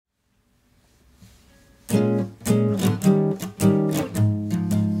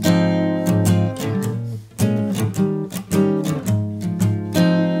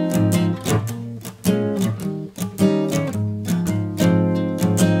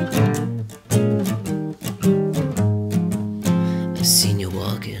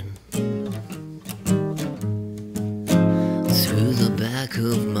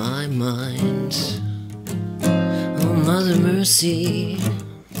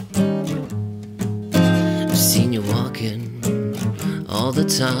all the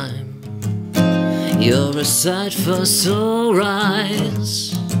time. You're a sight for sore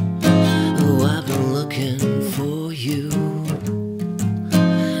eyes. Oh, I've been looking for you,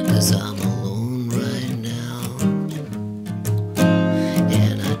 'cause I'm alone right now,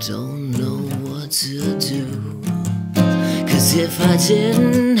 and I don't know what to do. 'Cause if I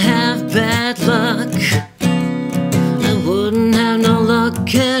didn't have bad luck, I wouldn't have no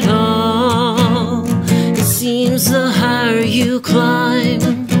luck at all. It seems the higher you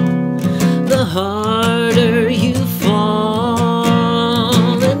climb, the harder you fall.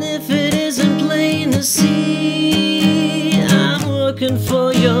 And if it isn't plain to see, I'm looking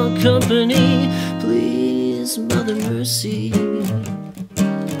for your company. Please, Mother Mercy.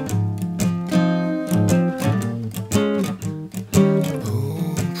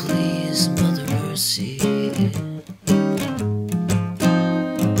 Oh, please, Mother Mercy.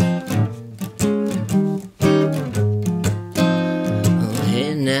 Oh,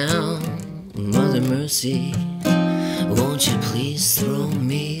 hey now, Mother Mercy, won't you please throw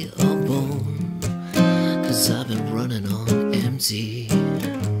me a bone? 'Cause I've been running on empty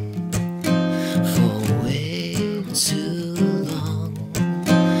for way too long.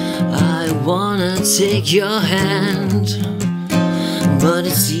 I wanna take your hand, but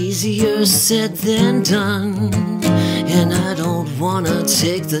it's easier said than done. And I don't wanna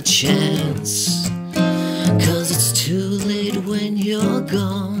take the chance, 'cause it's too late when you're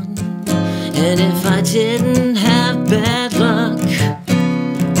gone. And if I didn't have bad luck,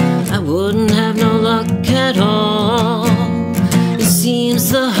 I wouldn't have no luck at all. It seems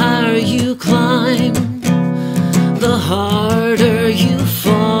the higher you climb, the harder you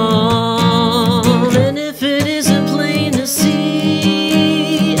fall. And if it isn't plain to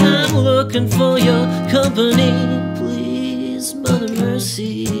see, I'm looking for your company. Please, Mother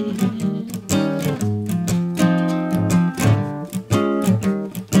Mercy.